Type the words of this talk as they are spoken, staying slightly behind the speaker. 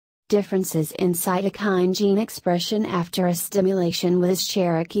Differences in cytokine gene expression after a stimulation with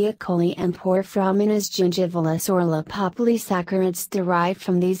Escherichia coli and Porphyromonas gingivalis or Lipopolysaccharides derived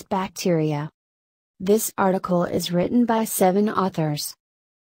from these bacteria. This article is written by 7 authors.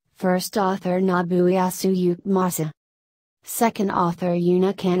 First author Nobuyasu Yukimasa. Second author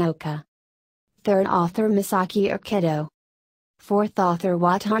Yuna Kanoka. Third author Misaki Ikedo. Fourth author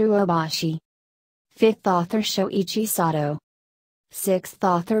Wataru Obashi. Fifth author Shoichi Sato. Sixth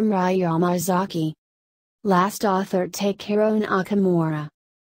author Mirai Yamazaki. Last author Takehiro Nakamura.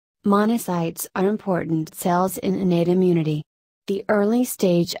 Monocytes are important cells in innate immunity. The early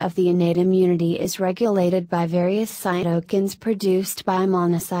stage of the innate immunity is regulated by various cytokines produced by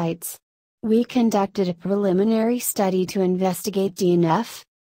monocytes. We conducted a preliminary study to investigate DNF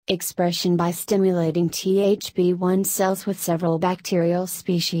expression by stimulating THP1 cells with several bacterial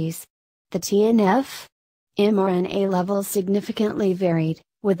species. The TNF mRNA levels significantly varied,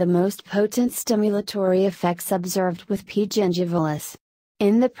 with the most potent stimulatory effects observed with P. gingivalis.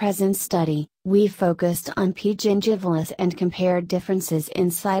 In the present study, we focused on P. gingivalis and compared differences in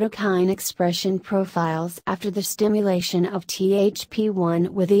cytokine expression profiles after the stimulation of THP1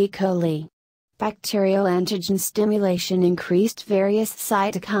 with E. coli. Bacterial antigen stimulation increased various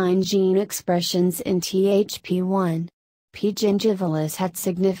cytokine gene expressions in THP1. P. gingivalis had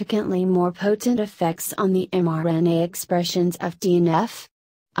significantly more potent effects on the mRNA expressions of DNF,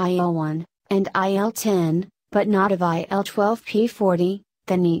 IL-1, and IL-10, but not of IL-12p40,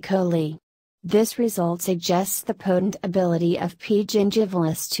 than E. coli. This result suggests the potent ability of P.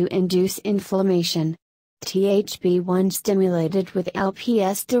 gingivalis to induce inflammation. THP1 stimulated with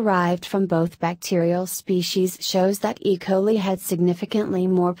LPS derived from both bacterial species shows that E. coli had significantly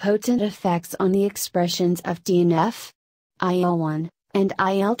more potent effects on the expressions of DNF, IL-1, and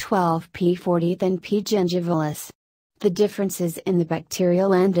IL-12p40 than P. gingivalis. The differences in the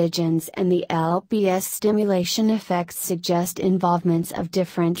bacterial antigens and the LPS stimulation effects suggest involvements of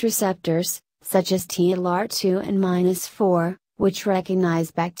different receptors, such as TLR2 and -4, which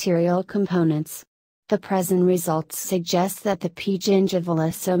recognize bacterial components. The present results suggest that the P.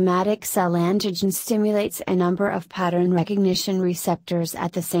 gingivalis somatic cell antigen stimulates a number of pattern recognition receptors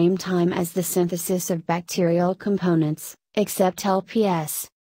at the same time as the synthesis of bacterial components, except LPS.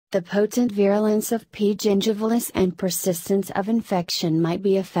 The potent virulence of P. gingivalis and persistence of infection might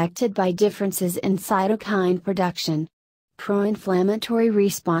be affected by differences in cytokine production. Pro-inflammatory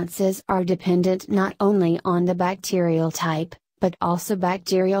responses are dependent not only on the bacterial type, but also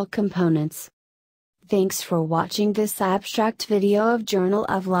bacterial components. Thanks for watching this abstract video of Journal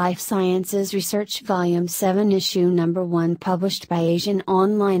of Life Sciences Research Volume 7 Issue Number 1 published by Asian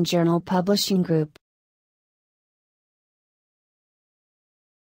Online Journal Publishing Group.